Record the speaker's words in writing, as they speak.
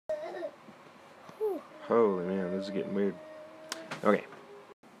Holy man, this is getting weird. Okay.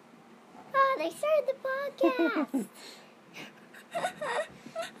 Oh, they started the podcast.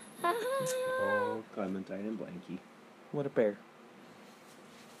 Oh, Clementine and Blanky. What a pair.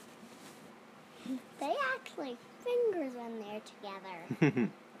 They act like fingers when they're together.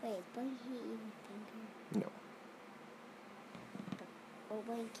 Wait, is Blanky eating finger? No. Will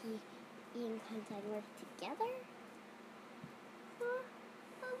Blanky and Clementine work together?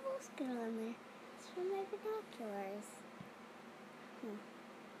 What's going on there? It's from my binoculars.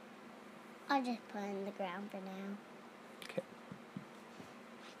 I'll just put it in the ground for now. Okay.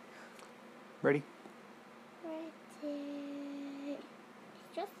 Ready? Ready. It's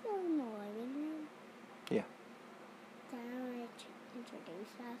just in the living room. Yeah. Do I want to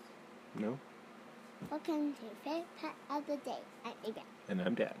introduce us? No? Welcome to Favorite Pet of the Day. I'm Ava. And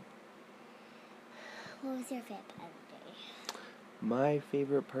I'm Dad. What was your favorite pet of the day? My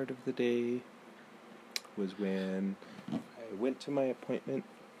favorite part of the day was when I went to my appointment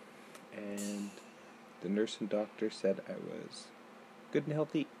and the nurse and doctor said I was good and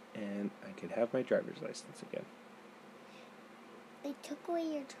healthy and I could have my driver's license again. They took away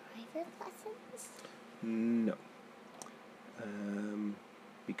your driver's lessons? No.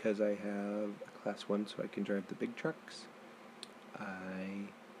 Because I have a class 1 so I can drive the big trucks, I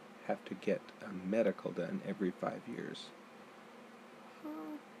have to get a medical done every 5 years.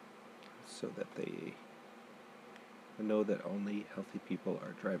 So that they know that only healthy people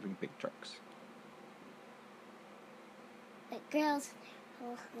are driving big trucks. But girls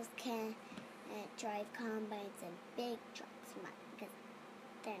who can drive combines and big trucks because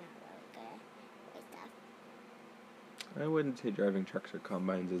they're not really good with stuff. I wouldn't say driving trucks or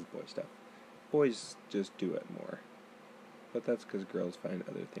combines is boy stuff. Boys just do it more. But that's because girls find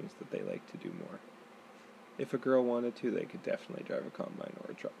other things that they like to do more. If a girl wanted to, they could definitely drive a combine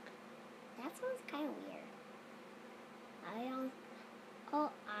or a truck. That sounds kind of weird.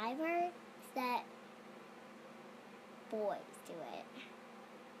 I've heard that boys do it.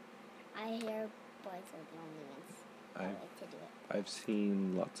 I hear boys are the only ones that like to do it. I've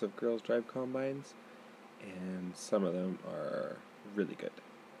seen lots of girls drive combines, and some of them are really good.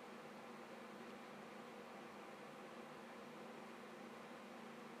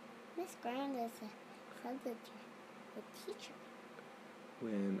 Miss Grand is a subject teacher.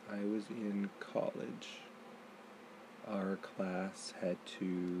 When I was in college, our class had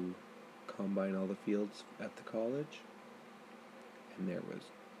to combine all the fields at the college, and there was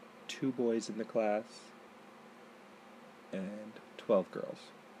 2 boys in the class and 12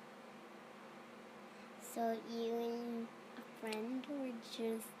 girls. So you and a friend were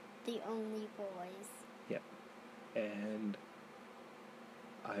just the only boys? Yep. And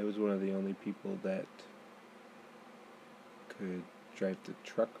I was one of the only people that could drive the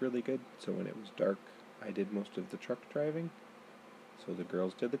truck really good, so when it was dark, I did most of the truck driving, so the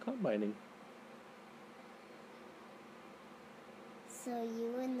girls did the combining. So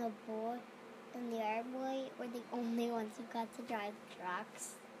you and the boy and the other boy were the only ones who got to drive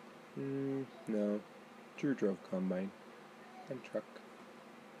trucks? No. Drew drove combine and truck,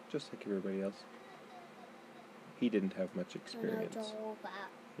 just like everybody else. He didn't have much experience.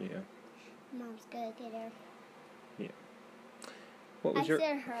 Yeah. Mom's gonna get her. Yeah. What was your?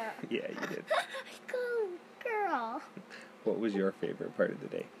 said her. Yeah, you did. Go girl. What was your favorite part of the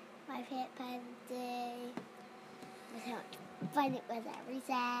day? My favorite part of the day was how fun it was at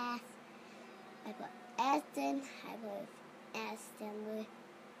recess. I put Aston. I put Aston with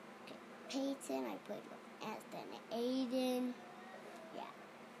Peyton. I played with Aston and Aiden. Yeah.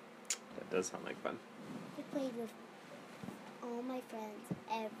 That does sound like fun. I played with all my friends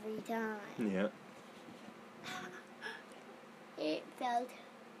every time. Yeah. It felt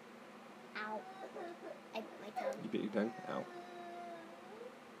out. I bit my tongue. You bit your tongue? Ow.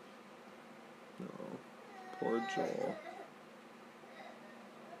 No. Poor Joel.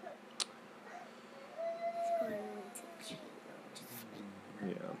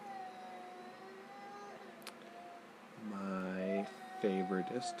 Yeah. My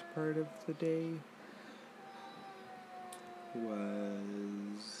favoritist part of the day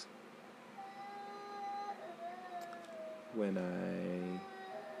was when I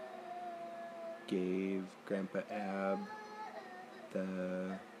gave Grandpa Ab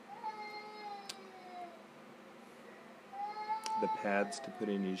the pads to put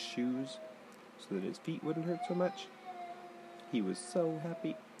in his shoes so that his feet wouldn't hurt so much. He was so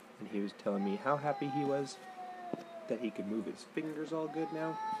happy, and he was telling me how happy he was that he could move his fingers all good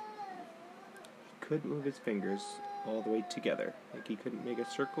now. He couldn't move his fingers all the way together. Like he couldn't make a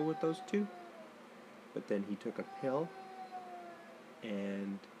circle with those two. But then he took a pill,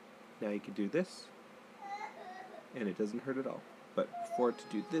 and now he could do this, and it doesn't hurt at all. But for it to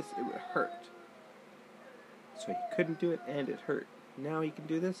do this, it would hurt. So he couldn't do it, and it hurt. Now he can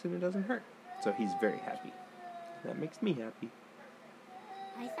do this, and it doesn't hurt. So he's very happy. That makes me happy.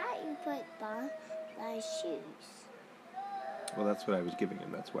 I thought you put bombs on his shoes. Well, that's what I was giving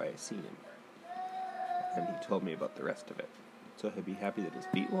him. That's why I seen him. And he told me about the rest of it. So he'll be happy that his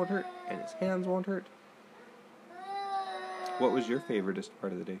feet won't hurt, and his hands won't hurt. What was your favoriteest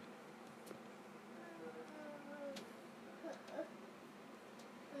part of the day?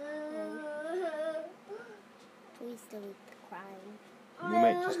 Please don't cry.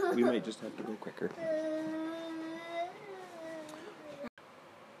 We might just have to go quicker.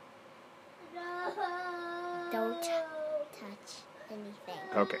 Don't touch anything.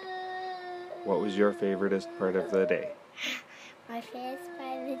 Okay. What was your favoriteest part of the day? My favorite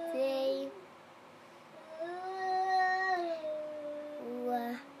part of the day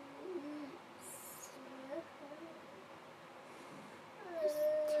was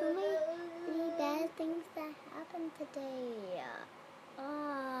too many bad things that happened today.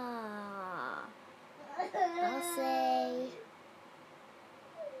 I'll say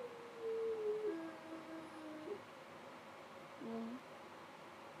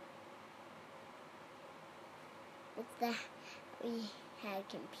what's that? We had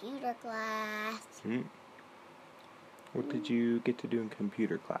computer class. What did you get to do in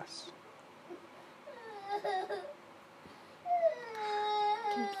computer class?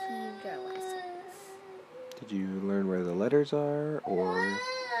 Computer lessons. Did you learn where the letters are, or?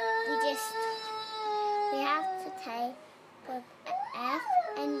 We have to type with F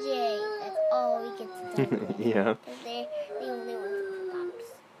and J. That's all we get to type with. Yeah. Because they're the only ones with bumps.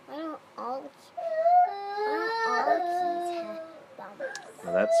 Why don't all the keys have bumps?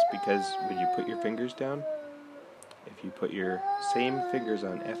 Well, that's because when you put your fingers down, if you put your same fingers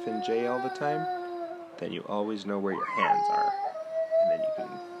on F and J all the time, then you always know where your hands are. And then you can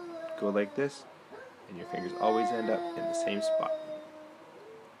go like this, and your fingers always end up in the same spot.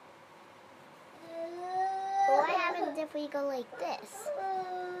 But what happens if we go like this?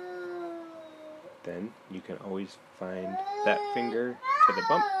 Then you can always find that finger to the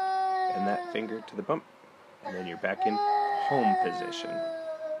bump, and that finger to the bump, and then you're back in home position.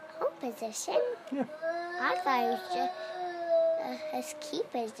 Home position? Yeah. I thought it was just a key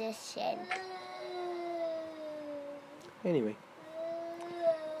position. Anyway.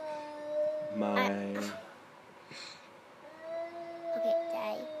 Okay,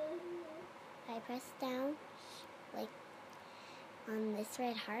 Daddy. If I press down, like, on this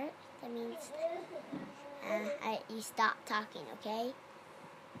red heart, that means you stop talking, okay?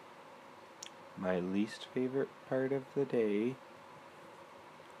 My least favorite part of the day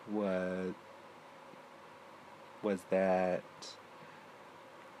was that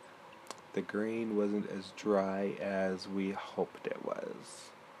the grain wasn't as dry as we hoped it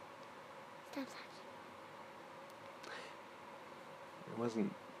was. Stop talking. It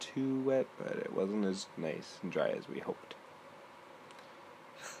wasn't too wet, but it wasn't as nice and dry as we hoped.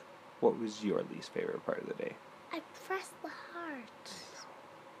 What was your least favorite part of the day? I pressed the heart.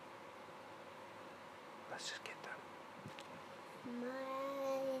 Let's just get done.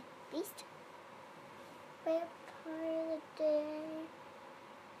 My least favorite part of the day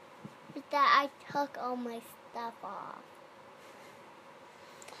is that I took all my stuff off.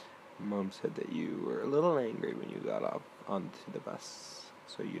 Mom said that you were a little angry when you got off onto the bus,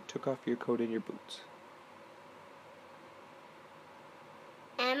 so you took off your coat and your boots.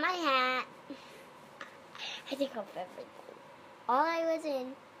 And my hat. I took off everything. All I was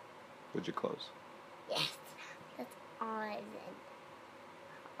in. What'd you close? Yes, that's all I was in.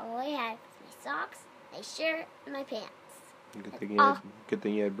 All I had was my socks, my shirt, and my pants. Good thing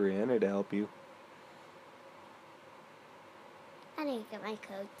you had Brianna to help you. I didn't get my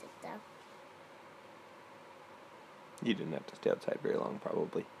coats and stuff. You didn't have to stay outside very long,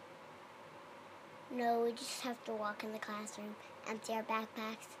 probably. No, we just have to walk in the classroom, empty our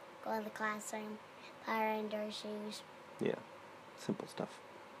backpacks, go in the classroom, put our indoor shoes. Yeah, simple stuff.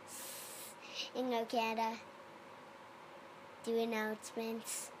 And go Canada. Do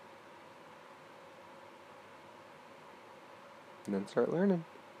announcements. And then start learning.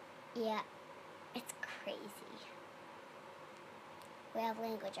 Yeah, it's crazy. We have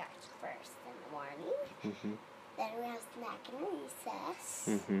language arts first in the morning. Mm-hmm. Then we have snack and recess.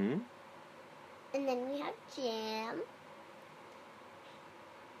 Mm-hmm. And then we have gym.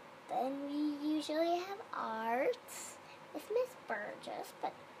 Then we usually have arts with Miss Burgess,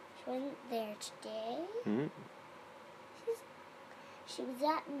 but she wasn't there today. Mm-hmm. She was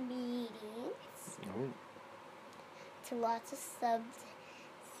at meetings Oh. to lots of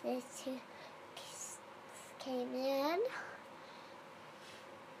subjects to came in.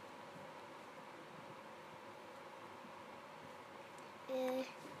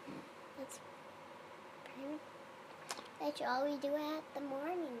 That's all we do at the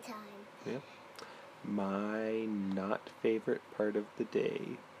morning time. Yeah. My not favorite part of the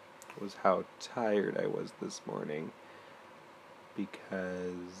day was how tired I was this morning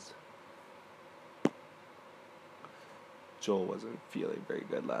because Joel wasn't feeling very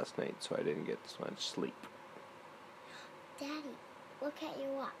good last night, so I didn't get as much sleep. Daddy, look at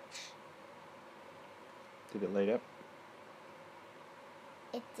your watch. Did it light up?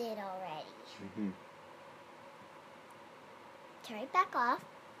 It did already. Mm-hmm. Turn it back off.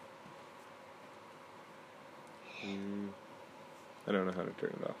 I don't know how to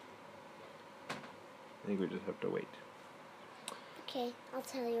turn it off. I think we just have to wait. Okay, I'll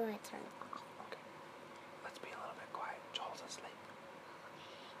tell you when I turn it off. Okay. Let's be a little bit quiet. Joel's asleep.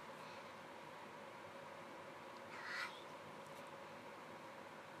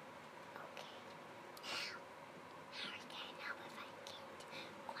 Okay. How are we gonna know if I get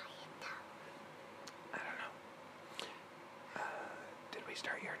quiet down? I don't know. Did we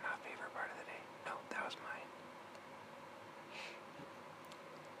start your not favorite part of the day? No, that was mine.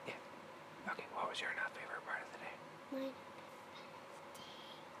 Yeah. Okay, what was your not favorite part of the day? Mine.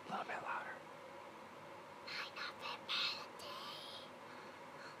 A little bit louder. My not favorite part of the day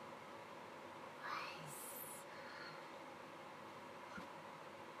was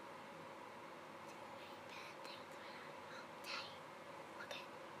okay.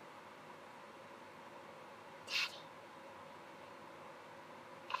 Daddy,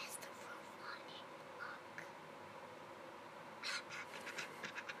 as the roof on it, look.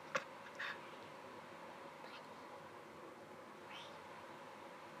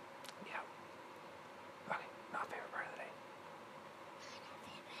 Yeah. Okay, not favorite part of the day.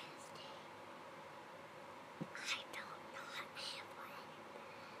 I don't know what I want.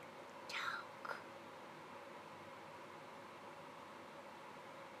 Joke.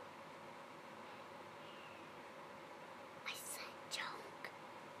 I said joke.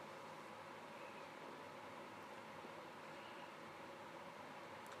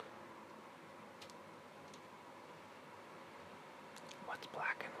 What's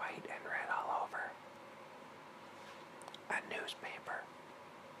black and white and red all over? A newspaper.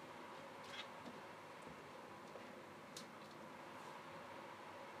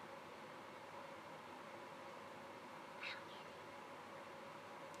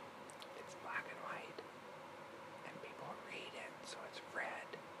 It's black and white. And people read it, so it's red.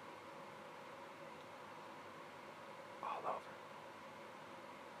 All over.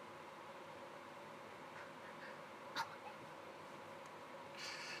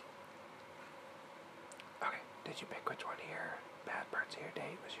 Okay, did you pick which one of your bad parts of your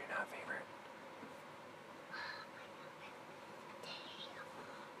day was your not favorite?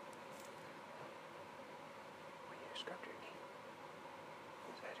 When you scrubbed your knee.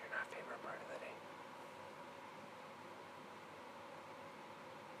 Is that your not favorite part of the day?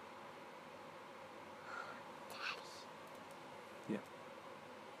 Daddy. Yeah.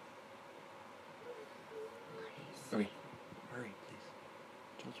 Okay. Hurry, please.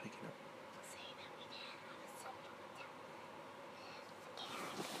 Joel's waking up. Say that we didn't have a subject.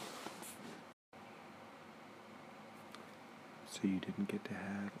 So you didn't get to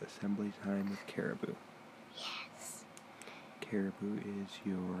have assembly time with Caribou. Yes. Caribou is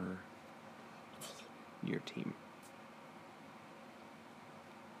your team.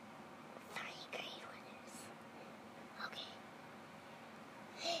 3 grade winners. Okay.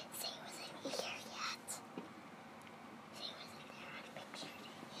 Say wasn't here yet. Say wasn't there on picture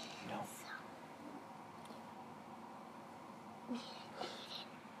day. No. So me and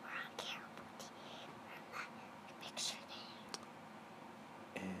Aiden were on Caribou team on picture day.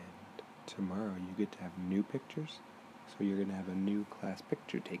 And tomorrow you get to have new pictures. So you're going to have a new class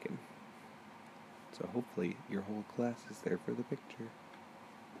picture taken. So hopefully your whole class is there for the picture.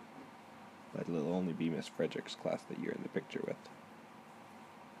 But it'll only be Miss Frederick's class that you're in the picture with.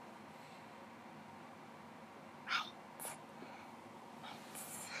 Right.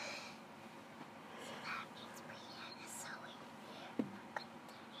 So that means Brianna sewing. We're gonna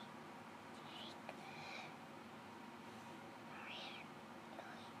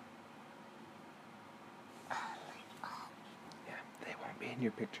Yeah, they won't be in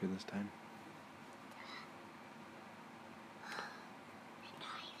your picture this time.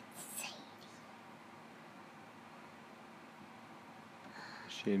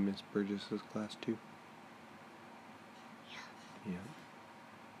 Is she in Miss Burgess's class too? Yeah.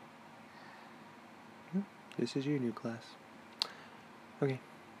 Yeah. This is your new class. Okay,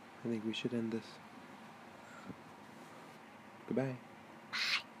 I think we should end this. Goodbye.